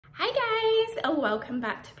Hi guys, welcome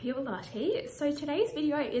back to Pure Lottie. So today's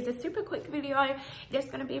video is a super quick video. It's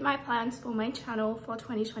going to be my plans for my channel for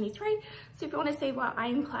 2023. So if you want to see what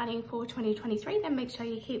I'm planning for 2023, then make sure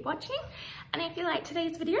you keep watching. And if you like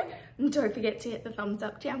today's video, don't forget to hit the thumbs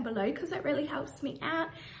up down below because it really helps me out.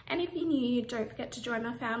 And if you're new, don't forget to join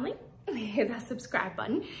my family. Hit that subscribe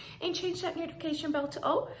button and change that notification bell to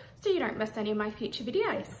all so you don't miss any of my future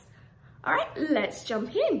videos. All right, let's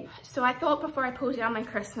jump in. So I thought before I pull down my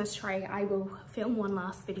Christmas tree, I will film one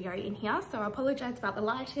last video in here. So I apologize about the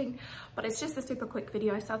lighting, but it's just a super quick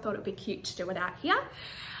video. So I thought it'd be cute to do it out here.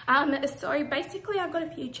 So basically I've got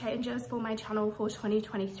a few changes for my channel for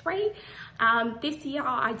 2023. This year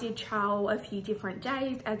I did trial a few different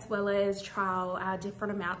days as well as trial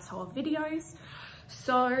different amounts of videos.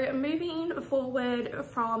 So moving forward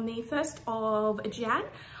from the 1st of Jan,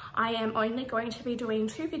 I am only going to be doing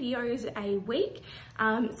 2 videos a week.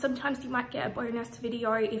 Sometimes you might get a bonus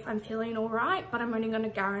video if I'm feeling all right, but I'm only going to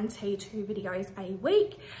guarantee 2 videos a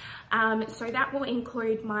week. So that will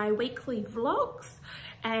include my weekly vlogs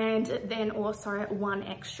and then also 1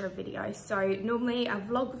 extra video. So normally a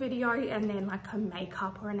vlog video and then like a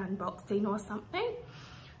makeup or an unboxing or something.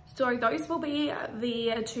 So those will be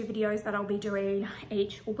the 2 videos that I'll be doing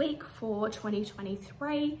each week for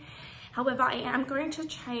 2023. However, I am going to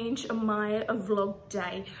change my vlog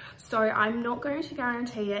day. So I'm not going to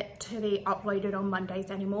guarantee it to be uploaded on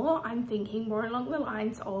Mondays anymore. I'm thinking more along the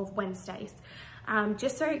lines of Wednesdays.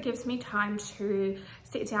 Just so it gives me time to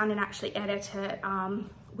sit down and actually edit it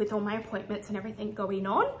with all my appointments and everything going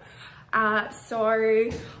on. So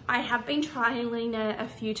I have been trialing it a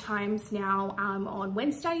few times now on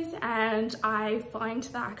Wednesdays, and I find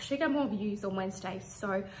that I actually get more views on Wednesdays.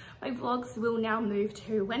 So my vlogs will now move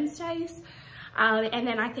to Wednesdays. And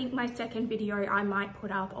then I think my second video I might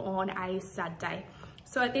put up on a Saturday.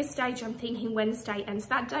 So at this stage I'm thinking Wednesday and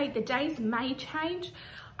Saturday. The days may change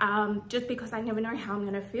just because I never know how I'm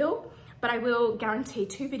going to feel. But I will guarantee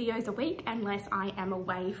 2 videos a week unless I am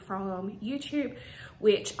away from YouTube,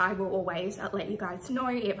 which I will always let you guys know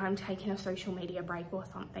if I'm taking a social media break or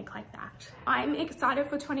something like that. I'm excited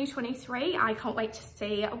for 2023. I can't wait to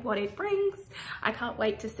see what it brings. I can't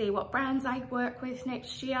wait to see what brands I work with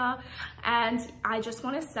next year. And I just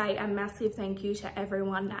want to say a massive thank you to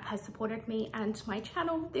everyone that has supported me and my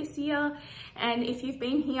channel this year. And if you've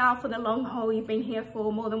been here for the long haul, you've been here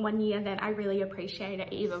for more than 1 year, then I really appreciate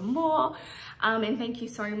it even more. And thank you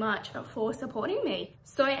so much for supporting me.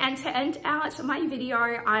 So, and to end out my video,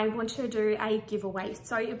 I want to do a giveaway.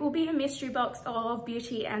 So it will be a mystery box of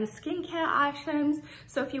beauty and skincare items.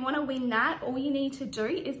 So if you want to win that, all you need to do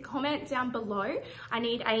is comment down below. I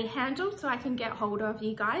need a handle so I can get hold of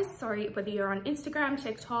you guys. So whether you're on Instagram,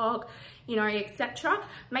 TikTok, you know, etc.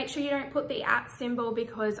 Make sure you don't put the @ symbol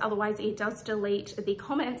because otherwise it does delete the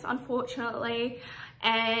comments, unfortunately.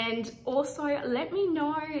 And also let me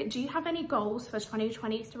know, do you have any goals for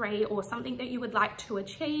 2023 or something that you would like to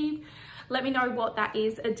achieve? Let me know what that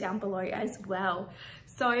is down below as well.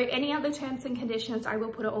 So any other terms and conditions, I will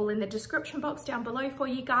put it all in the description box down below for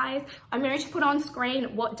you guys. I'm going to put on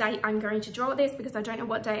screen what date I'm going to draw this because I don't know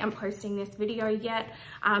what date I'm posting this video yet.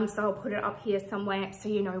 So I'll put it up here somewhere so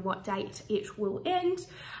you know what date it will end.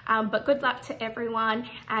 But good luck to everyone.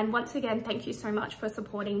 And once again, thank you so much for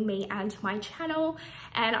supporting me and my channel.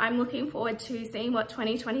 And I'm looking forward to seeing what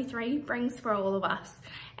 2023 brings for all of us.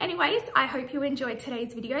 Anyways, I hope you enjoyed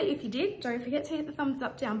today's video. If you did, don't forget to hit the thumbs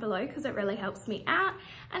up down below because it really helps me out.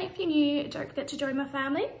 And if you're new, don't forget to join my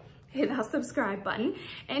family. Hit that subscribe button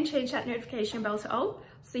and change that notification bell to all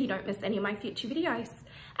so you don't miss any of my future videos.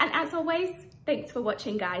 And as always, thanks for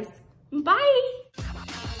watching, guys. Bye!